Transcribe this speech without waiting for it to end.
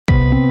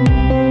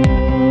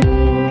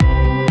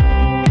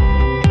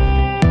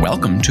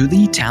to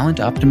the Talent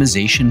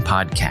Optimization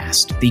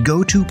Podcast, the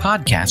go-to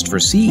podcast for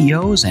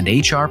CEOs and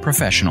HR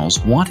professionals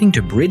wanting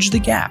to bridge the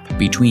gap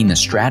between the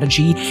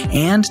strategy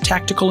and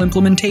tactical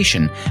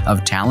implementation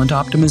of talent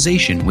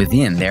optimization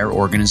within their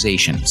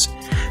organizations.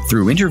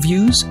 Through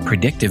interviews,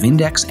 predictive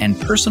index, and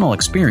personal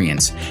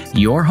experience,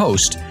 your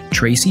host,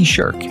 Tracy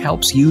Shirk,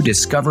 helps you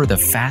discover the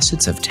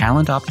facets of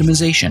talent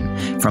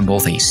optimization from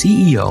both a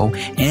CEO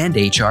and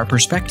HR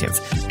perspective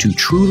to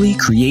truly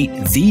create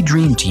the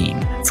dream team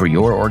for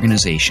your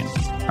organization.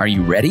 Are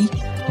you ready?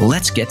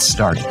 Let's get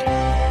started.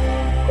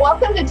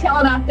 Welcome to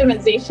Talent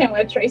Optimization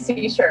with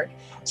Tracy Shirk.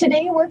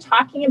 Today, we're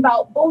talking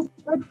about both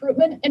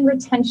recruitment and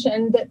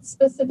retention that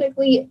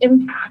specifically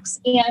impacts,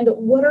 and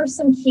what are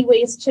some key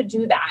ways to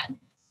do that.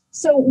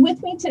 So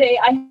with me today,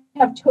 I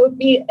have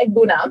Toby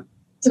Egbuna.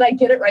 Did I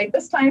get it right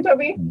this time,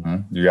 Toby?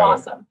 Mm-hmm. You got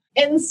awesome. It.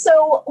 And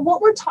so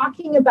what we're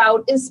talking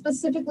about is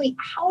specifically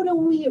how do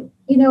we,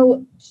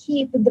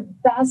 keep the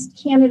best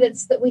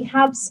candidates that we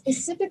have,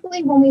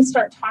 specifically when we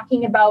start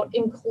talking about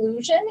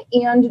inclusion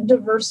and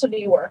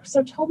diversity work.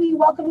 So Toby,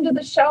 welcome to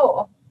the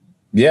show.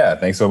 Yeah,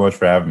 thanks so much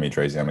for having me,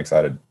 Tracy. I'm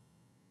excited.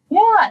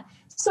 Yeah.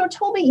 So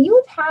Toby,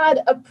 you've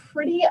had a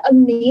pretty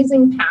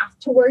amazing path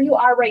to where you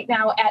are right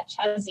now at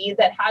Chezie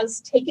that has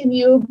taken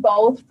you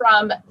both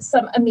from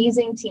some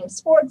amazing team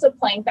sports of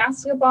playing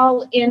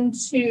basketball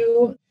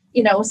into,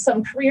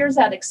 some careers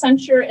at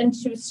Accenture,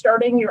 into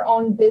starting your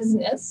own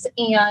business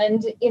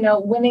and,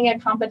 winning a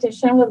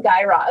competition with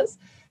Guy Raz.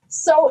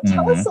 So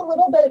tell us a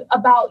little bit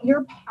about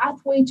your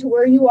pathway to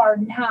where you are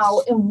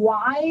now and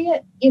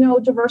why,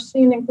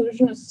 diversity and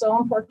inclusion is so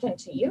important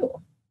to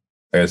you.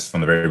 I guess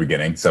from the very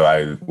beginning. So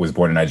I was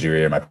born in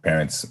Nigeria. My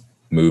parents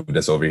moved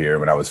us over here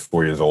when I was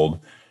 4 years old.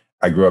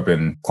 I grew up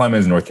in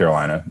Clemens, North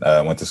Carolina.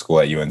 Went to school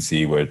at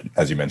UNC, where,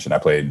 as you mentioned, I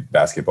played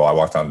basketball. I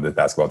walked onto the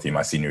basketball team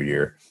my senior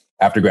year.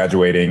 After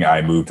graduating,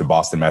 I moved to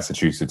Boston,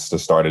 Massachusetts to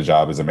start a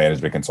job as a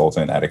management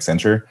consultant at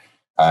Accenture.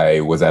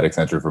 I was at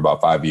Accenture for about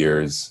 5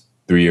 years,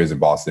 3 years in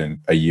Boston,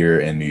 a year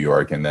in New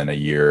York, and then a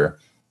year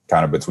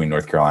kind of between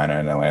North Carolina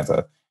and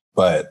Atlanta.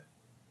 But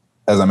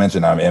as I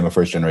mentioned, I am a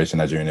first-generation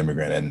Nigerian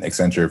immigrant, and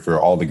Accenture, for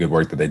all the good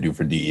work that they do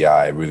for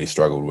DEI, really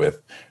struggled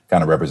with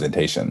kind of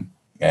representation.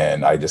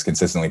 And I just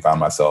consistently found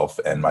myself,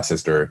 and my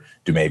sister,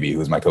 Dumebi,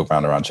 who's my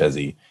co-founder on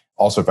Chezie,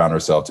 also found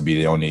herself to be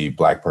the only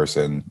Black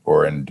person,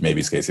 or in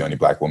Dumebi's case, the only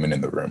Black woman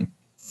in the room.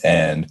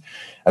 And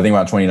I think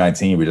around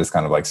 2019, we just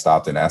kind of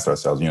stopped and asked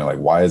ourselves,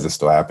 why is this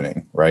still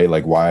happening, right?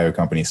 Why are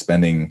companies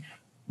spending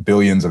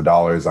billions of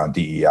dollars on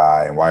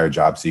DEI, and why are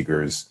job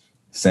seekers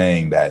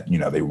saying that,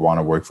 they want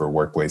to work for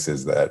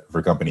workplaces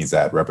for companies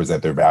that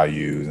represent their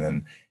values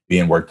and be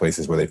in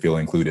workplaces where they feel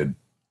included?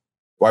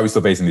 Why are we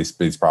still facing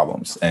these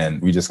problems?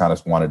 And we just kind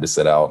of wanted to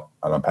set out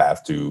on a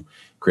path to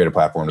create a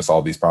platform to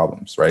solve these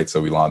problems, right? So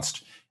we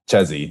launched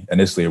Chezie.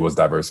 Initially, it was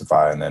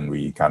Diversify, and then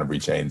we kind of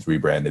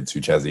rebranded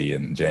to Chezie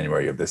in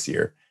January of this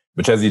year.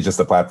 But Chezie is just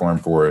a platform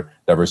for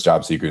diverse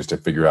job seekers to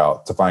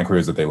find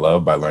careers that they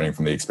love by learning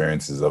from the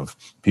experiences of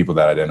people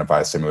that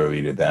identify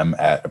similarly to them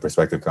at a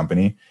prospective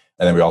company.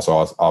 And then we also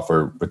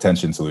offer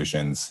retention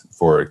solutions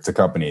to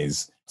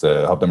companies to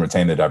help them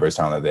retain the diverse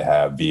talent that they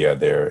have via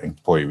their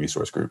employee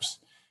resource groups.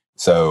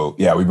 So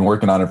yeah, we've been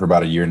working on it for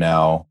about a year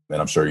now,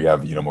 and I'm sure you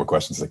have more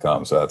questions to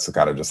come. So that's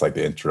kind of just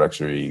the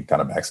introductory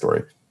kind of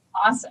backstory.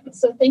 Awesome.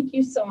 So thank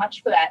you so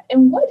much for that.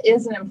 And what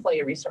is an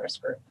employee resource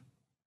group?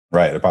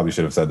 Right. I probably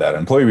should have said that.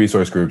 Employee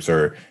resource groups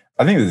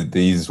I think the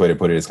easiest way to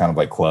put it is kind of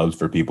like clubs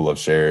for people of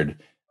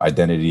shared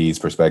identities,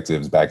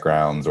 perspectives,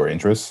 backgrounds, or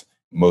interests.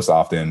 Most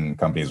often,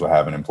 companies will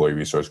have an employee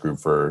resource group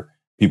for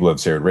people of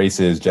shared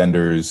races,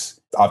 genders.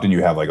 Often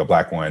you have a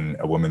Black one,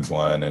 a women's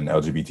one, an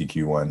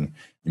LGBTQ one.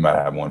 You might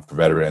have one for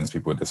veterans,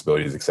 people with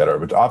disabilities, et cetera.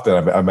 But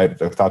often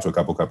I've talked to a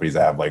couple of companies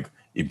that have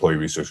employee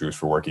resource groups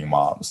for working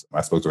moms.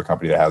 I spoke to a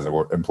company that has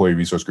employee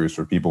resource groups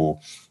for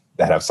people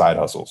that have side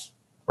hustles,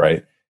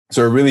 right?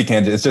 So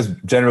it's just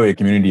generally a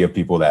community of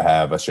people that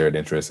have a shared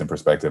interest and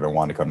perspective and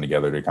want to come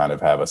together to kind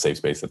of have a safe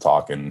space to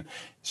talk and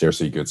share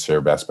secrets,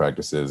 share best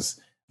practices,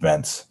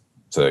 events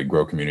to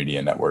grow community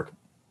and network.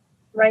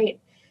 Right.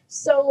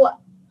 So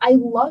I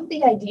love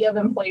the idea of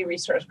employee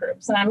resource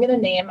groups. And I've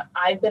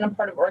been a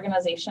part of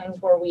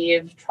organizations where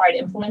we've tried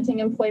implementing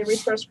employee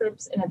resource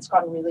groups, and it's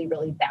gone really,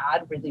 really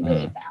bad, really,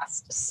 really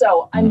fast.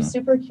 So I'm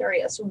super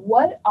curious,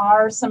 what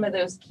are some of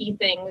those key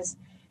things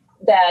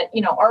that,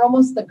 are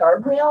almost the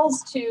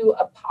guardrails to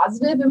a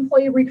positive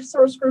employee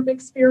resource group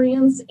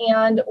experience?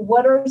 And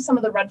what are some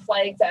of the red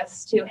flags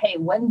as to, hey,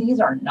 when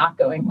these are not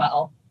going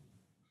well?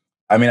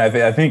 I mean,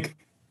 I think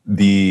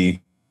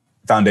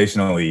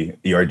foundationally,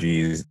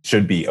 ERGs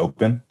should be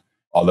open.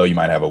 Although you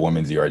might have a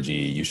women's ERG,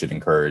 you should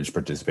encourage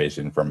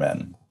participation for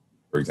men,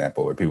 for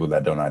example, or people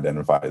that don't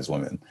identify as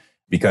women,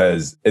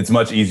 because it's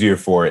much easier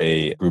for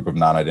a group of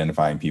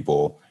non-identifying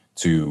people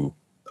to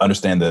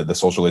understand the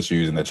social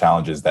issues and the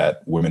challenges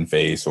that women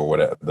face, or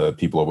what the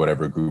people of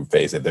whatever group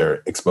face, if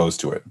they're exposed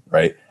to it,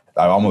 right?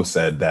 I almost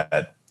said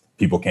that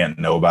people can't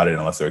know about it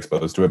unless they're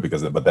exposed to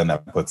it, but then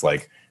that puts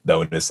the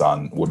onus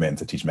on women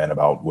to teach men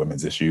about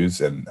women's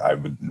issues. And I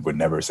would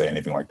never say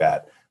anything like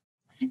that.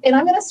 And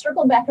I'm going to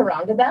circle back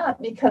around to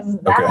that because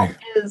that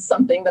is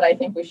something that I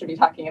think we should be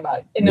talking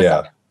about in a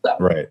second. So.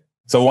 Right.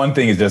 So one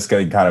thing is just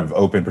kind of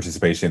open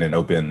participation and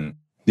open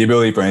the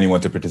ability for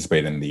anyone to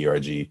participate in the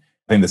ERG.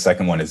 I think the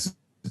second one is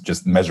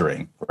just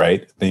measuring,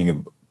 right? I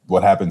think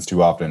what happens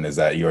too often is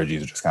that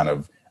ERGs are just kind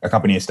of, a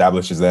company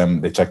establishes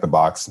them, they check the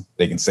box,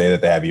 they can say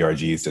that they have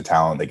ERGs to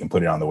talent, they can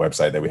put it on the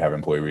website that we have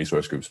employee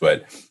resource groups,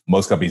 but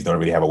most companies don't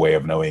really have a way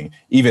of knowing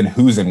even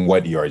who's in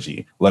what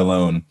ERG, let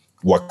alone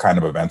what kind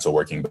of events are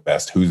working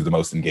best, who's the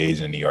most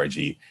engaged in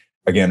ERG.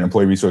 Again,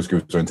 employee resource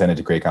groups are intended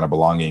to create kind of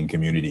belonging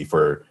community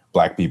for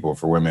Black people,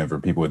 for women, for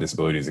people with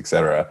disabilities, et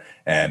cetera.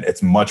 And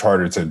it's much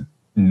harder to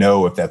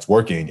know if that's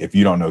working if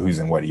you don't know who's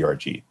in what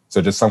ERG.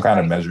 So just some kind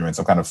of measurement,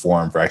 some kind of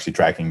form for actually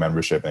tracking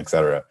membership, et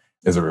cetera,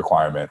 is a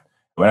requirement.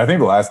 But I think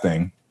the last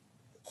thing,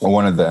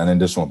 an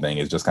additional thing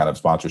is just kind of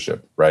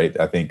sponsorship, right?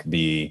 I think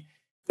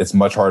it's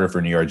much harder for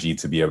an ERG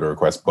to be able to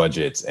request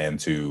budgets and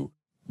to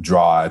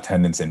draw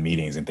attendance in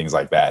meetings and things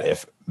like that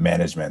if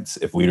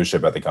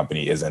leadership at the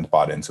company isn't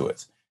bought into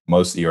it.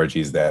 Most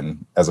ERGs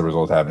then, as a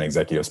result, have an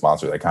executive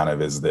sponsor that kind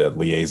of is the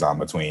liaison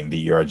between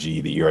the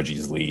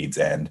ERG's leads,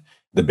 and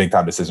the big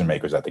time decision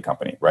makers at the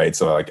company, right?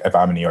 So like if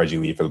I'm an ERG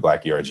lead for the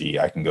Black ERG,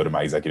 I can go to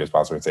my executive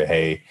sponsor and say,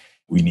 hey,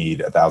 we need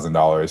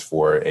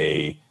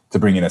 $1,000 to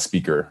bring in a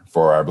speaker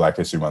for our Black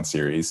History Month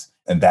series.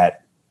 And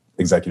that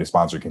executive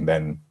sponsor can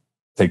then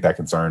take that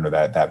concern or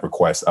that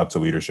request up to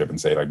leadership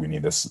and say, like, we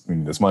need this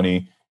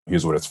money,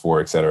 here's what it's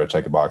for, et cetera,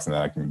 check the box.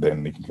 And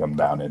then they can come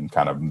down and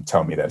kind of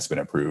tell me that it's been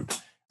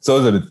approved. So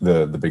those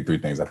are the big three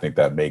things I think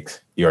that make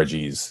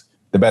ERGs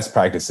the best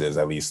practices,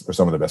 at least, or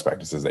some of the best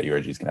practices that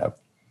ERGs can have.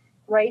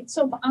 Right.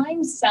 So if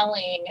I'm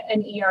selling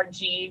an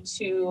ERG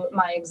to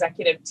my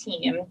executive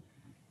team,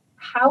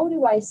 how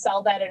do I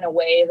sell that in a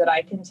way that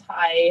I can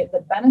tie the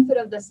benefit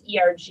of this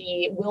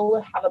ERG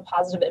will have a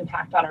positive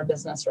impact on our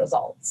business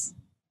results?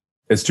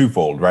 It's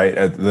twofold, right?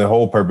 The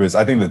whole purpose,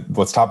 I think that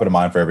what's top of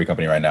mind for every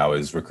company right now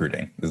is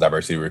recruiting, is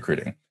diversity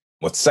recruiting.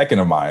 What's second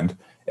of mind,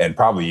 and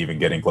probably even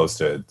getting close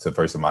to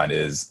first of mind,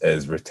 is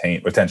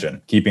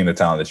retention, keeping the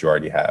talent that you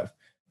already have.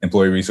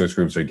 Employee resource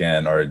groups,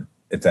 again, are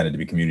intended to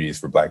be communities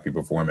for Black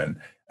people, for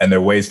women. And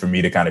they're ways for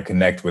me to kind of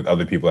connect with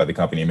other people at the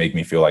company and make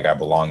me feel like I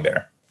belong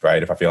there,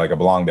 right? If I feel like I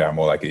belong there, I'm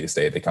more likely to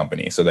stay at the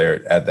company. So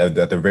they're at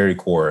their very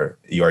core,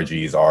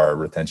 ERGs are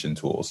retention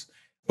tools,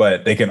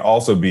 but they can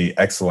also be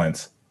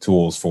excellent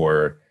tools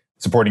for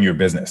supporting your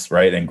business,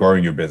 right? And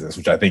growing your business,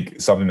 which I think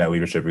is something that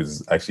leadership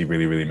is actually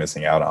really, really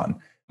missing out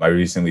on. I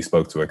recently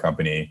spoke to a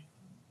company.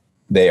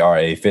 They are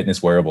a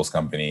fitness wearables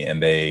company,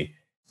 and they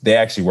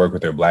actually work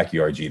with their Black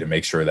ERG to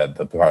make sure that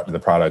the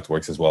product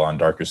works as well on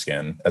darker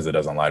skin as it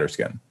does on lighter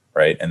skin,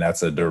 right? And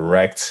that's a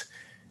direct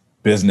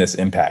business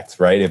impact,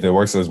 right? If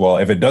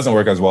it doesn't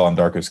work as well on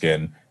darker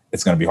skin,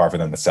 it's going to be hard for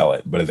them to sell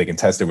it. But if they can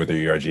test it with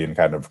their ERG and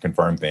kind of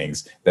confirm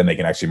things, then they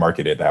can actually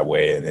market it that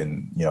way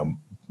and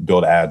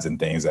build ads and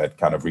things that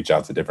kind of reach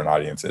out to different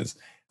audiences.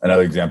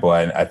 Another example,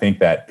 I think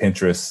that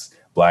Pinterest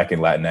Black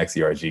and Latinx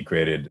ERG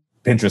created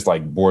Pinterest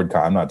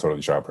I'm not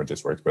totally sure how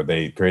Pinterest works, but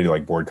they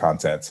created board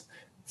content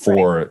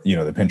for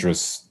the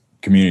Pinterest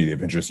community,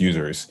 the Pinterest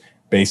users,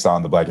 based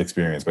on the Black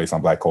experience, based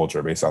on Black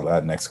culture, based on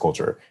Latinx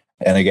culture.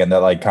 And again,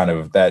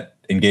 that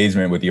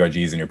engagement with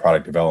ERGs in your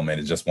product development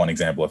is just one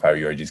example of how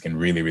ERGs can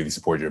really, really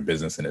support your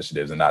business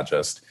initiatives and not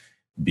just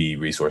be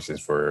resources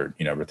for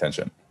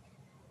retention.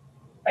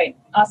 Right.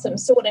 Awesome.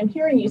 So what I'm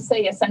hearing you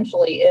say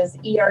essentially is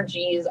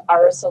ERGs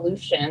are a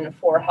solution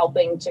for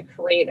helping to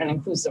create an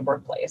inclusive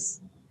workplace.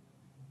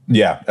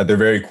 Yeah, at their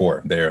very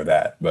core, they are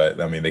that.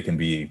 But I mean, they can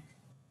be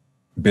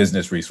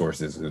business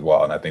resources as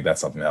well. And I think that's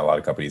something that a lot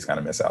of companies kind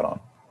of miss out on.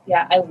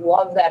 Yeah, I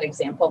love that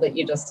example that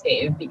you just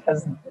gave,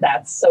 because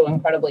that's so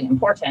incredibly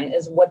important,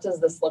 is what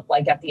does this look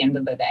like at the end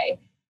of the day?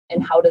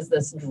 And how does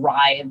this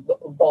drive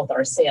both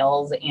our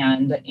sales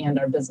and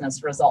our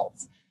business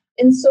results?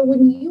 And so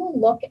when you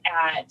look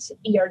at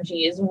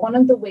ERGs, one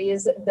of the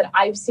ways that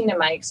I've seen in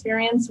my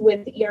experience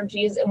with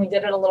ERGs, and we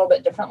did it a little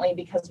bit differently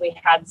because we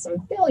had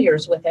some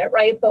failures with it,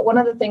 right? But one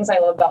of the things I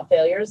love about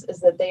failures is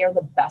that they are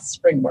the best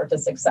springboard to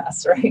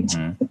success, right?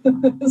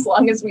 Mm-hmm. As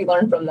long as we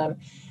learn from them,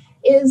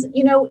 is,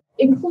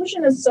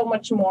 inclusion is so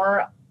much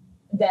more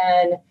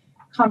than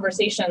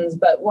conversations.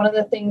 But one of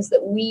the things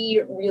that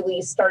we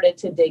really started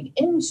to dig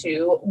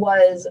into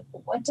was,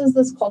 what does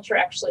this culture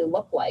actually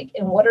look like?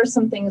 And what are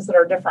some things that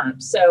are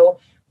different? So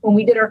when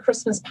we did our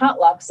Christmas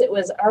potlucks, it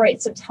was, all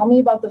right, so tell me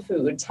about the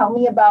food. Tell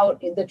me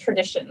about the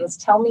traditions.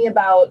 Tell me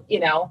about,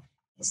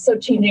 so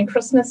changing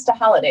Christmas to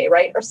holiday,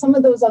 right? Or some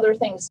of those other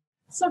things.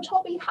 So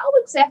Toby, how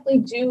exactly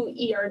do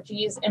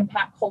ERGs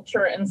impact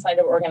culture inside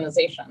of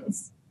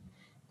organizations?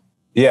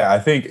 Yeah, I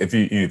think if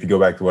you go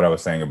back to what I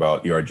was saying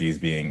about ERGs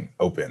being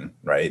open,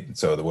 right?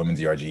 So the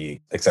women's ERG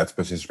accepts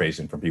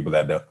participation from people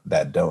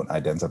that don't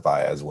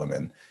identify as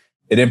women.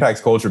 It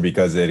impacts culture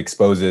because it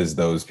exposes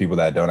those people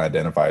that don't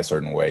identify a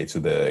certain way to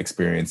the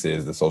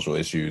experiences, the social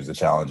issues, the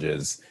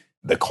challenges,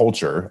 the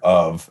culture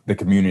of the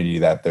community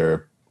that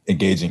they're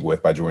engaging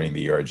with by joining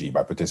the ERG,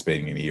 by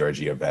participating in the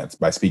ERG events,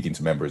 by speaking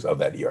to members of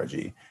that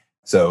ERG.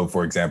 So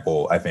for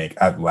example, I think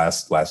at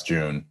last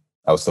June,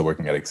 I was still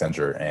working at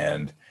Accenture,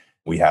 and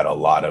we had a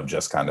lot of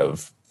just kind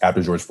of,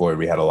 after George Floyd,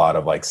 we had a lot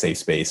of like safe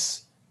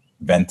space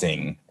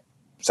venting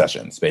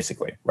sessions,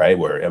 basically, right?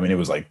 Where, I mean, it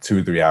was like 2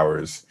 or 3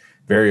 hours,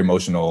 very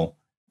emotional,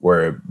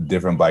 where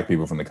different Black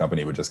people from the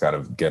company would just kind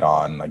of get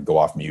on, like go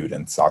off mute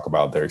and talk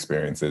about their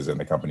experiences in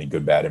the company,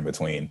 good, bad, in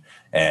between.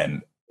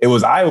 And it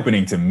was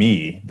eye-opening to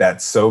me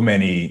that so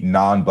many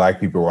non-Black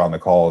people were on the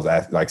calls,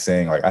 like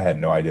saying, like, I had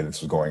no idea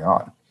this was going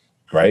on,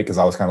 right? Because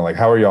I was kind of like,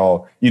 how are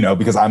y'all,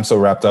 because I'm so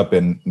wrapped up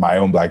in my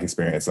own Black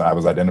experience, and I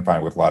was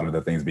identifying with a lot of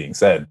the things being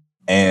said.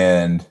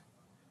 And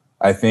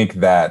I think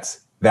that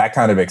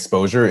kind of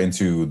exposure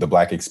into the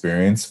Black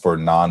experience for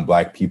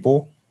non-Black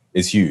people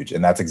is huge.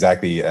 And that's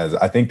exactly, as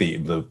I think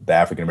the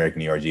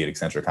African-American ERG at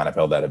Accenture kind of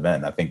held that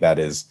event. I think that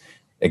is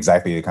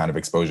exactly the kind of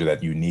exposure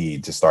that you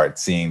need to start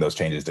seeing those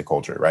changes to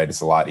culture, right?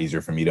 It's a lot easier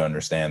for me to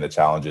understand the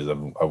challenges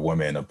of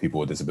women, of people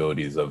with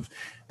disabilities, of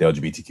the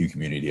LGBTQ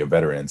community, of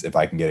veterans, if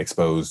I can get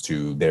exposed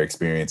to their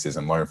experiences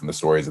and learn from the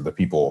stories of the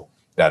people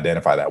that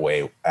identify that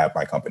way at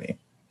my company.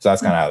 So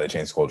that's kind of how they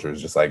change culture,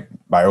 is just like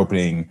by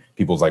opening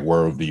people's like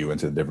worldview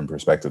into different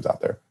perspectives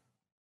out there.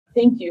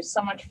 Thank you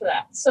so much for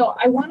that. So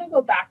I want to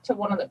go back to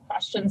one of the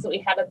questions that we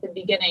had at the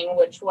beginning,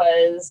 which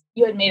was,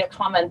 you had made a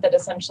comment that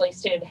essentially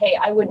stated, hey,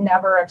 I would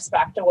never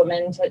expect a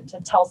woman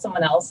to tell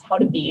someone else how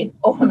to be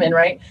a woman,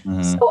 right?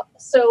 Mm-hmm.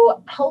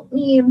 So help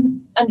me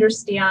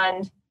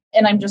understand,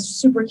 and I'm just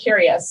super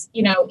curious,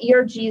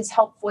 ERGs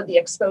help with the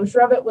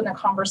exposure of it when the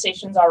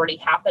conversation's already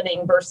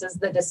happening versus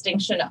the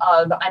distinction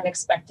of, I'm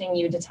expecting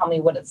you to tell me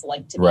what it's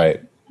like to be.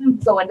 Right.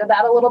 Go into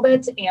that a little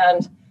bit.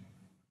 And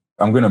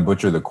I'm going to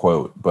butcher the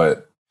quote,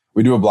 but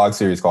we do a blog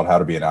series called How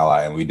to Be an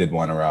Ally, and we did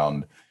one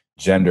around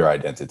gender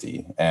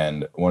identity.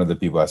 And one of the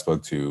people I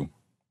spoke to,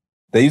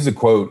 they used a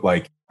quote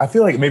like, I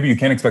feel like maybe you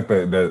can't expect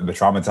the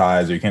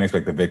traumatized, or you can't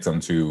expect the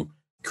victim to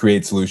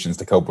create solutions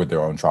to cope with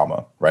their own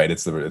trauma, right?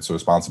 It's the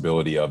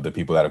responsibility of the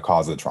people that have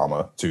caused the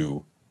trauma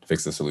to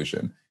fix the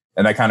solution.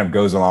 And that kind of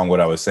goes along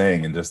what I was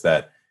saying, and just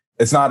that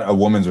it's not a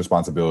woman's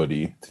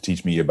responsibility to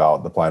teach me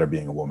about the plight of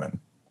being a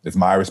woman. It's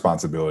my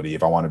responsibility,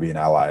 if I want to be an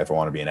ally, if I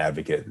want to be an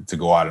advocate, to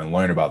go out and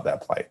learn about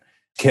that plight.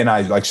 Should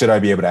I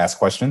be able to ask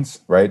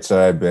questions, right?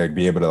 Should I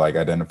be able to like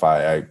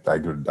identify? I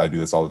do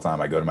this all the time.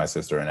 I go to my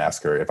sister and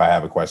ask her if I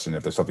have a question,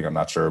 if there's something I'm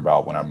not sure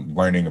about when I'm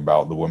learning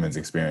about the women's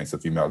experience, the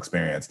female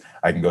experience,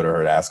 I can go to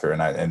her to ask her.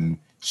 And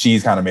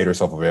she's kind of made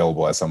herself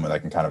available as someone that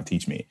can kind of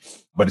teach me,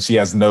 but she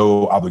has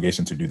no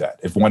obligation to do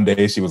that. If one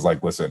day she was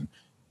like, listen,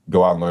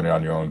 go out and learn it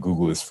on your own,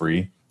 Google is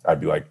free,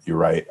 I'd be like, you're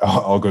right,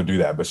 I'll go do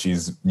that. But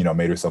she's,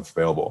 made herself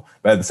available.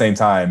 But at the same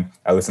time,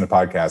 I listen to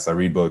podcasts, I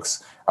read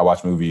books, I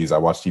watch movies, I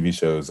watch TV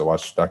shows, I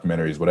watch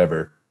documentaries,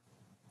 whatever.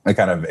 It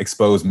kind of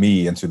exposed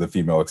me into the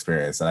female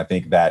experience. And I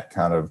think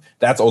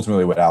that's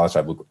ultimately what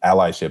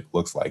allyship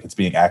looks like. It's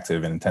being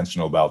active and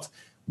intentional about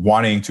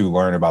wanting to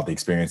learn about the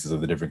experiences of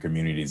the different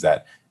communities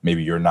that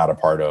maybe you're not a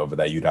part of, or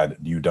that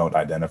you don't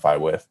identify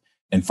with,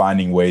 and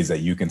finding ways that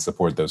you can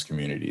support those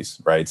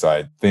communities, right? So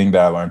I think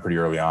that I learned pretty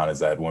early on is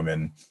that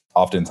women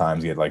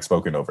oftentimes get like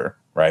spoken over,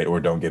 right? Or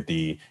don't get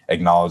the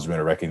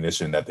acknowledgement or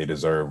recognition that they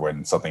deserve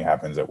when something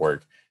happens at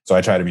work. So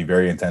I try to be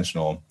very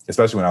intentional,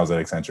 especially when I was at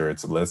Accenture.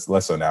 It's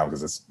less so now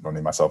because it's only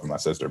myself and my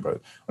sister.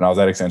 But when I was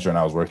at Accenture and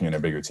I was working in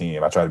a bigger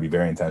team, I try to be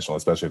very intentional,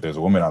 especially if there's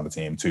a woman on the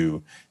team,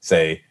 to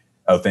say,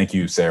 oh, thank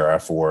you, Sarah,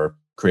 for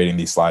creating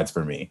these slides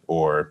for me.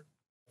 Or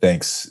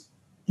thanks,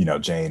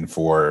 Jane,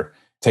 for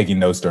taking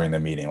notes during the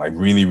meeting, like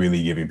really,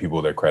 really giving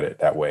people their credit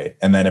that way.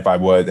 And then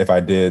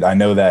I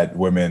know that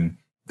women,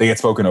 they get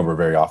spoken over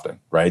very often,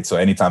 right? So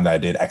anytime that I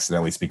did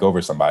accidentally speak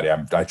over somebody,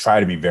 I try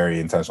to be very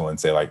intentional and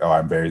say like, oh,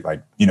 I'm very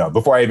like,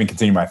 before I even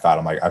continue my thought,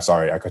 I'm like, I'm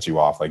sorry, I cut you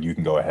off. Like, you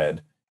can go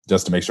ahead,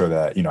 just to make sure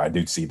that, I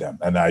do see them.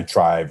 And I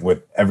try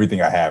with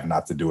everything I have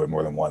not to do it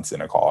more than once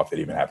in a call, if it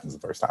even happens the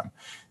first time.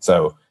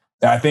 So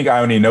I think I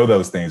only know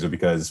those things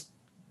because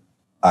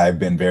I've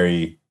been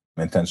very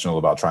intentional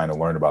about trying to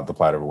learn about the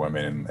plight of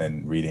women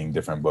and reading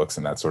different books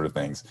and that sort of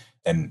things.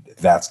 And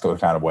that's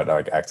kind of what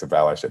like active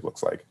allyship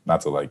looks like.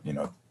 Not to like,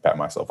 pat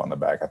myself on the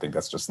back. I think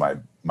that's just my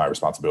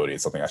responsibility.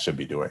 It's something I should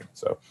be doing.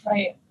 So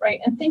Right.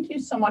 And thank you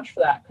so much for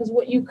that. Because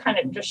what you kind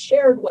of just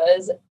shared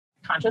was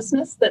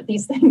consciousness that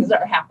these things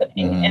are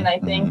happening. Mm-hmm. And I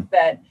think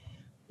that,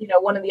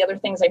 one of the other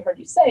things I heard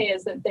you say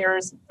is that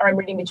I'm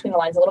reading between the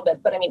lines a little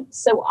bit, but I mean,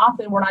 so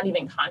often we're not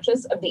even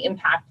conscious of the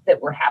impact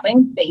that we're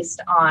having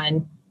based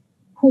on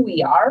who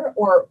we are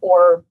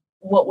or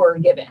what we're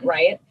given,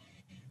 right?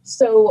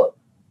 So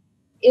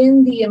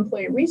in the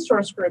employee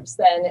resource groups,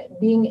 then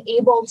being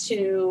able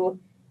to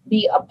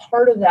be a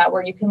part of that,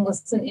 where you can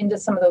listen into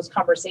some of those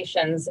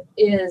conversations,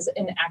 is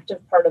an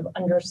active part of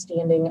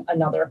understanding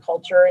another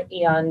culture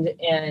and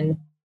in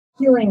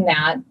hearing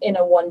that in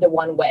a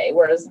one-to-one way.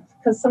 Whereas,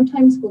 because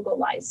sometimes Google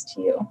lies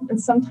to you and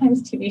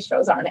sometimes TV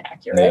shows aren't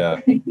accurate. Yeah.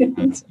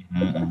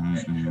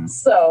 Mm-hmm.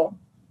 So.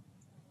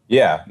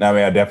 Yeah, no, I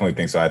mean, I definitely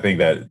think so. I think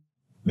that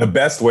the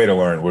best way to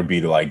learn would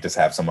be to like just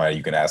have somebody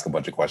you can ask a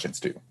bunch of questions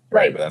to,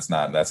 right? But that's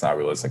not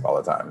realistic all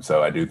the time.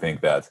 So I do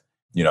think that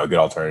a good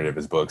alternative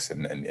is books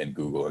and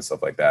Google and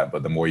stuff like that.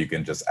 But the more you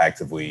can just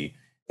actively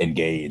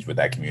engage with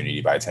that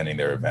community by attending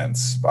their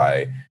events,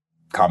 by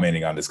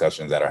commenting on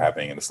discussions that are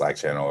happening in the Slack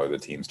channel or the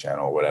Teams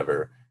channel or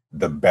whatever,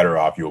 the better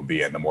off you'll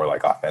be and the more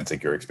like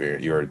authentic your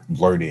experience, your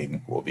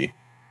learning will be.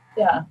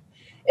 Yeah.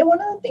 And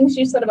one of the things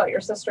you said about your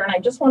sister, and I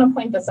just want to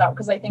point this out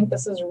because I think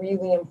this is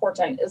really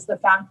important, is the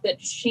fact that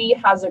she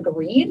has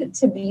agreed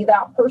to be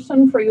that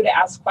person for you to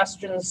ask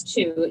questions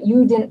to.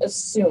 You didn't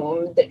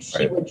assume that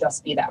she would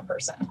just be that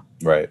person.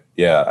 Right.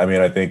 Yeah. I mean,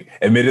 I think,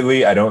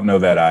 admittedly, I don't know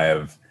that I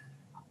have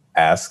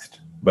asked,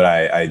 but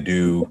I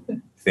do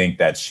think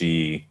that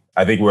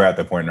I think we're at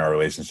the point in our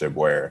relationship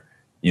where,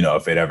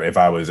 if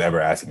I was ever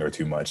asking her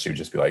too much, she would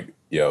just be like,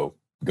 yo,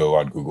 go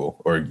on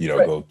Google or,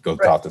 go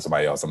talk to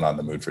somebody else. I'm not in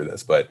the mood for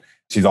this. But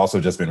she's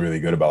also just been really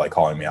good about like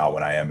calling me out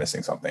when I am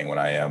missing something, when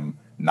I am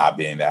not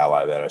being the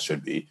ally that I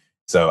should be.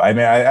 So, I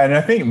mean,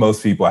 I think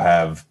most people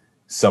have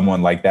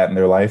someone like that in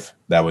their life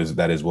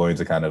that is willing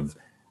to kind of,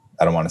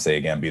 I don't want to say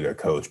again, be their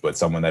coach, but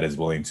someone that is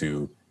willing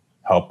to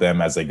help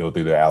them as they go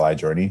through their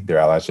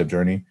allyship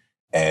journey.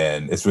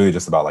 And it's really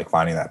just about like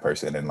finding that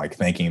person and like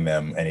thanking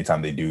them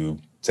anytime they do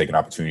take an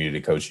opportunity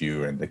to coach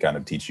you and to kind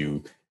of teach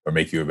you or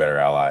make you a better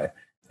ally,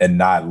 and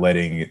not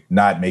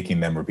making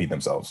them repeat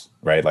themselves,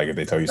 right? Like if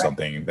they tell you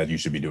something that you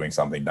should be doing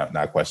something,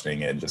 not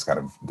questioning it and just kind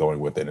of going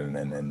with it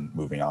and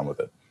moving on with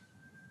it.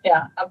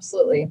 Yeah,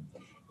 absolutely.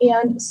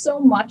 And so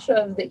much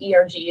of the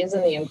ERGs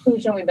and the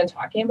inclusion we've been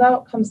talking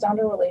about comes down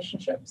to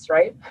relationships,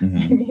 right? Mm-hmm.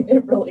 I mean,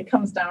 it really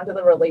comes down to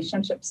the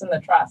relationships and the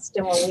trust.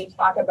 And when we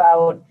talk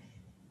about,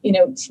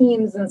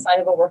 teams inside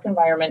of a work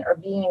environment or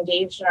being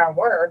engaged in our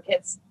work,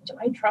 it's, do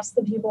I trust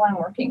the people I'm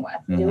working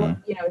with?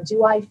 Mm-hmm.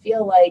 Do I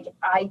feel like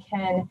I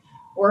can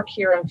work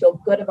here and feel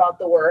good about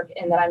the work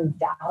and that I'm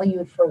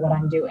valued for what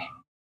I'm doing?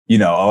 A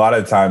lot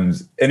of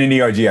times in an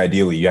ERG,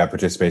 ideally, you have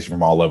participation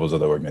from all levels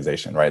of the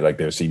organization, right? Like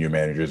there's senior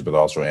managers, but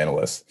also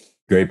analysts.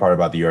 Great part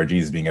about the ERG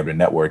is being able to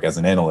network as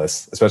an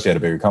analyst, especially at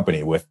a bigger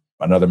company, with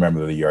another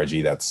member of the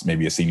ERG that's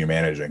maybe a senior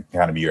manager and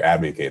kind of be your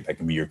advocate, that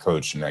can be your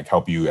coach and like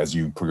help you as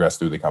you progress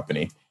through the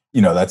company.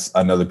 That's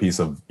another piece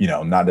of,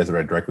 not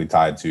necessarily directly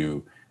tied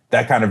to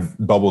that, kind of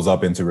bubbles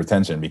up into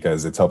retention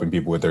because it's helping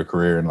people with their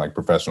career and like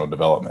professional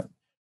development.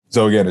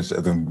 So again, it's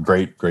a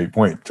great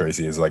point,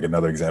 Tracy, is like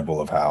another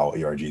example of how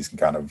ERGs can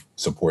kind of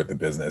support the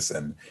business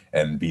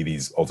and be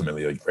these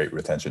ultimately like great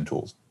retention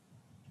tools.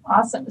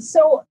 Awesome.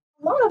 So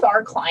a lot of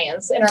our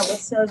clients and our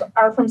listeners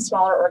are from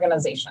smaller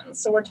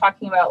organizations. So we're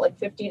talking about like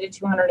 50 to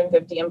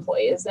 250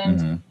 employees.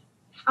 And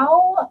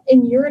how,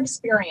 in your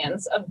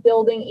experience of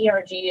building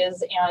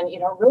ERGs and,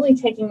 really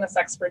taking this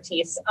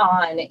expertise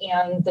on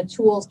and the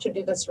tools to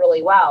do this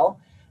really well,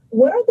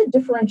 what are the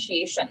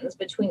differentiations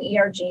between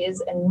ERGs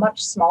and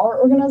much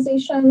smaller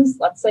organizations,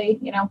 let's say,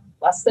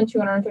 less than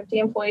 250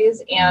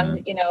 employees,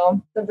 and,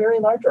 the very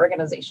large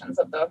organizations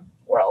of the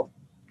world?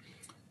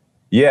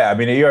 Yeah, I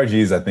mean,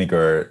 ERGs, I think,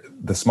 are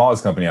the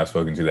smallest company I've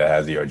spoken to that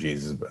has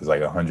ERGs is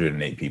like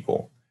 108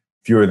 people.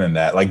 Fewer than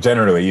that. Like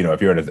generally,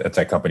 if you're at a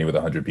tech company with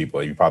 100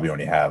 people, you probably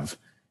only have,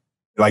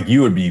 like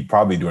you would be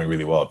probably doing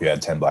really well if you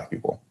had 10 Black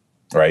people,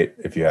 right?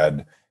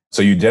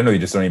 So you generally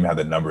just don't even have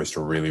the numbers to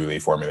really, really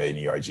formulate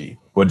an ERG.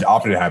 What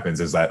often happens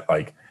is that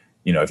like,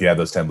 if you have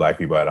those 10 Black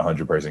people at a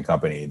 100-person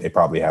company, they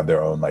probably have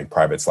their own like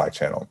private Slack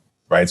channel,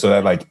 right? So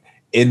that like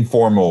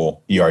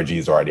informal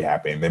ERGs are already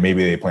happening. Then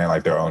maybe they plan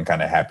like their own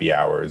kind of happy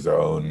hours, their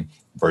own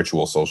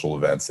virtual social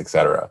events, et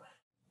cetera.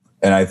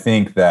 And I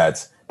think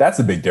that's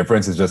a big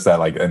difference. It's just that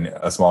like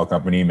a small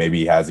company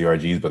maybe has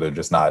ERGs, but they're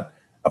just not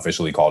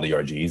officially called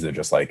ERGs. They're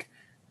just like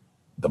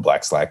the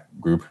Black Slack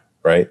group,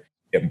 right?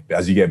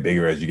 As you get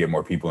bigger, as you get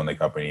more people in the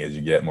company, as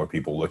you get more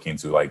people looking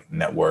to like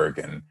network,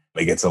 and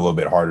it gets a little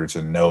bit harder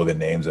to know the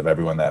names of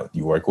everyone that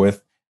you work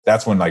with.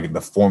 That's when like the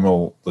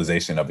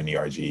formalization of an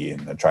ERG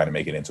and trying to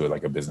make it into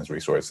like a business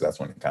resource, that's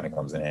when it kind of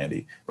comes in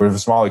handy. But for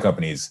smaller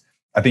companies,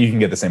 I think you can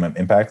get the same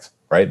impact,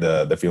 right?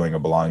 The feeling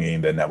of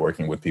belonging, the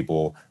networking with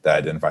people that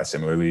identify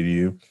similarly to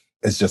you.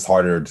 It's just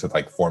harder to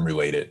like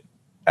formulate it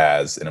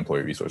as an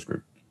employee resource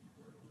group.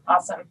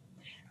 Awesome.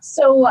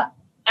 So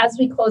as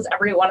we close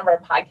every one of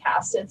our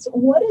podcasts, it's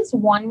what is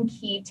one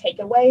key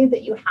takeaway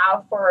that you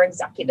have for our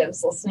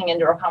executives listening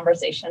into our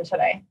conversation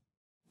today?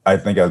 I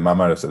think I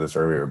might have said this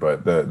earlier,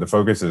 but the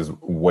focus is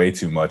way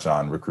too much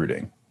on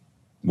recruiting.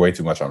 Way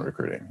too much on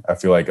recruiting. I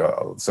feel like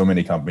so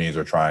many companies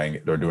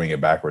they're doing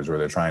it backwards, where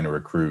they're trying to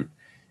recruit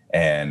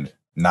and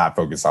not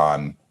focus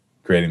on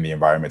creating the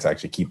environment to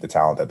actually keep the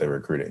talent that they're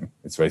recruiting.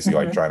 It's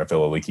basically like trying to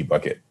fill a leaky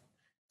bucket.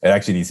 It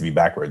actually needs to be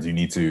backwards. You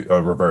need to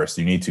reverse.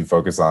 You need to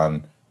focus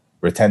on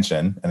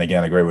retention. And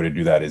again, a great way to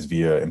do that is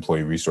via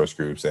employee resource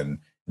groups. And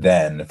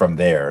then from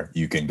there,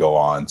 you can go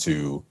on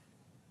to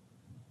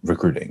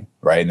recruiting,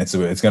 right? And it's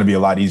going to be a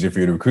lot easier for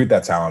you to recruit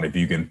that talent if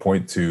you can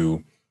point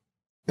to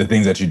the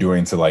things that you're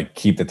doing to like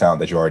keep the talent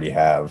that you already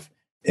have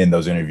in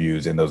those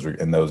interviews, in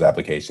those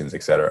applications,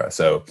 et cetera.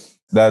 So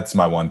that's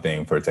my one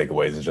thing for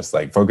takeaways, is just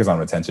like focus on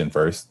retention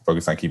first,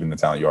 focus on keeping the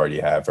talent you already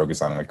have,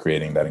 focus on like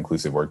creating that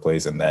inclusive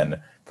workplace. And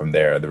then from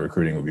there, the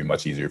recruiting will be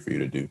much easier for you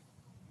to do.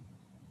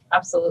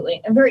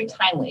 Absolutely. And very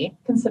timely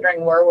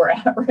considering where we're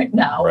at right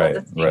now. Right,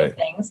 With the right.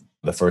 Things.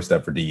 The first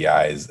step for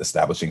DEI is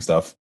establishing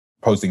stuff,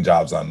 posting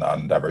jobs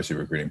on diversity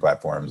recruiting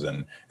platforms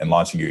and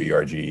launching your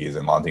ERGs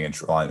and launching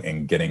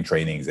and getting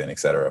trainings in, et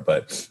cetera.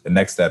 But the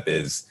next step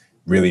is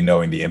really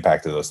knowing the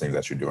impact of those things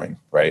that you're doing,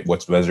 right?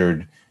 What's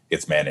measured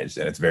gets managed.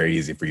 And it's very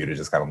easy for you to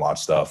just kind of launch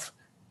stuff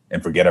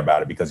and forget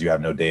about it because you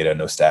have no data,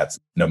 no stats,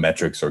 no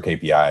metrics or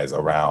KPIs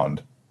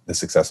around the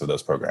success of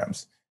those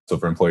programs. So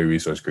for employee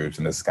resource groups,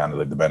 and this is kind of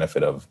like the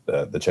benefit of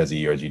the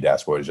Chezie ERG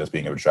dashboard, is just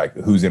being able to track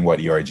who's in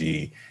what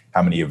ERG,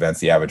 how many events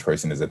the average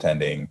person is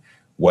attending,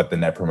 what the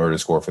net promoter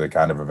score for the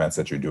kind of events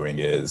that you're doing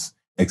is,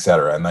 et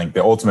cetera. And like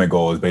the ultimate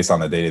goal is based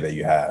on the data that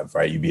you have,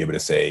 right? You'd be able to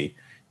say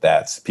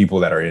that people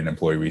that are in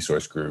employee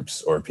resource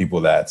groups or people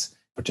that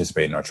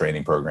participate in our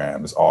training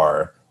programs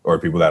or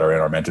people that are in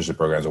our mentorship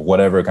programs or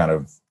whatever kind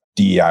of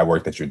DEI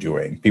work that you're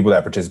doing, people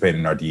that participate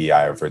in our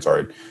DEI efforts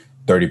are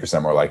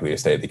 30% more likely to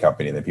stay at the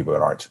company than people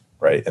that aren't,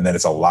 right? And then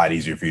it's a lot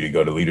easier for you to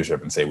go to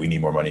leadership and say, we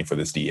need more money for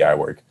this DEI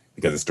work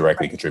because it's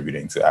directly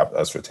contributing to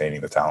us retaining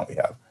the talent we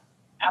have.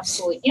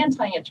 Absolutely. And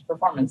tying it to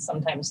performance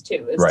sometimes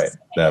too. Right.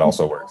 That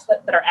also works.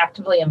 That are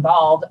actively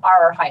involved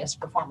are our highest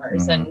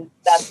performers. And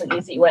that's an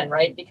easy win,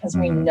 right? Because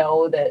we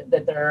know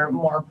that they're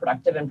more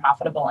productive and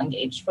profitable,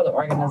 engaged for the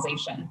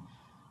organization.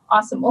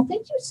 Awesome. Well,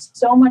 thank you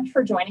so much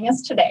for joining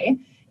us today.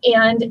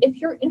 And if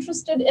you're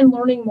interested in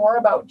learning more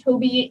about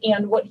Toby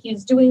and what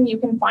he's doing, you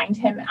can find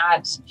him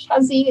at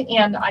Chezie.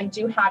 And I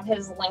do have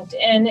his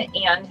LinkedIn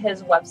and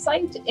his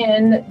website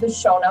in the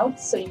show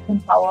notes, so you can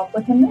follow up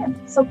with him there.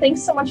 So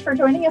thanks so much for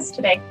joining us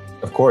today.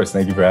 Of course.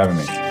 Thank you for having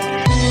me.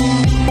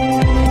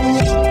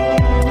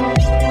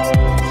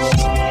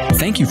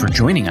 Thank you for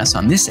joining us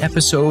on this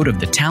episode of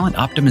the Talent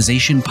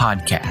Optimization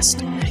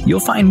Podcast. You'll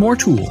find more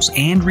tools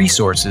and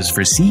resources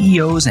for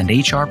CEOs and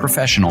HR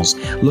professionals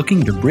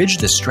looking to bridge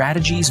the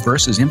strategies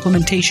versus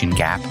implementation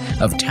gap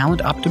of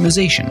talent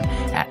optimization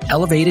at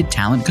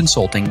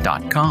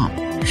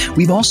elevatedtalentconsulting.com.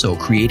 We've also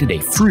created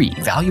a free,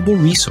 valuable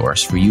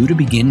resource for you to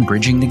begin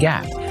bridging the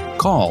gap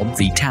called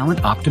the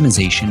Talent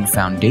Optimization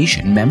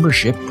Foundation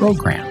Membership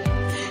Program.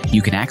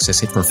 You can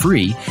access it for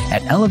free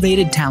at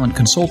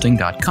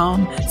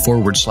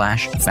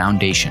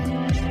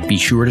elevatedtalentconsulting.com/foundation. Be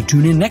sure to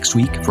tune in next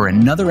week for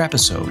another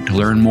episode to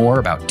learn more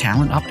about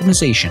talent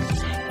optimization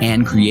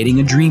and creating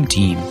a dream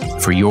team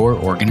for your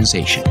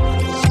organization.